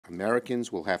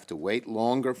Americans will have to wait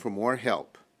longer for more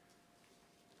help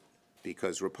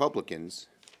because Republicans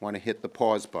want to hit the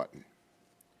pause button.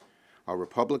 Our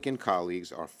Republican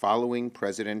colleagues are following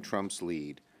President Trump's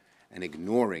lead and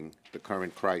ignoring the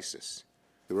current crisis.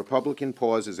 The Republican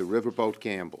pause is a riverboat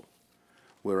gamble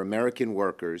where American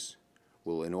workers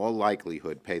will in all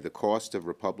likelihood pay the cost of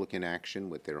Republican action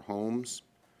with their homes,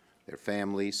 their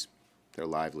families, their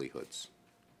livelihoods.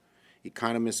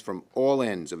 Economists from all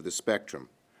ends of the spectrum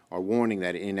are warning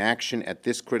that inaction at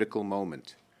this critical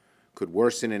moment could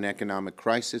worsen an economic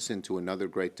crisis into another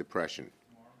Great Depression.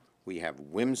 We have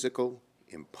whimsical,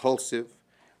 impulsive,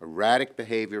 erratic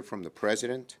behavior from the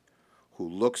president who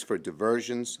looks for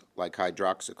diversions like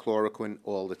hydroxychloroquine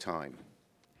all the time.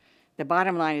 The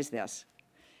bottom line is this: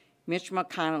 Mitch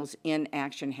McConnell's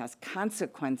inaction has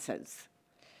consequences.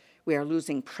 We are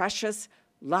losing precious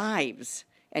lives,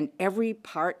 and every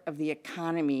part of the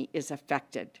economy is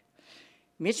affected.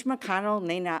 Mitch McConnell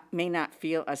may not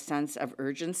feel a sense of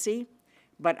urgency,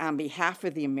 but on behalf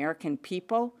of the American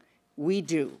people, we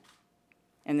do,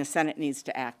 and the Senate needs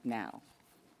to act now.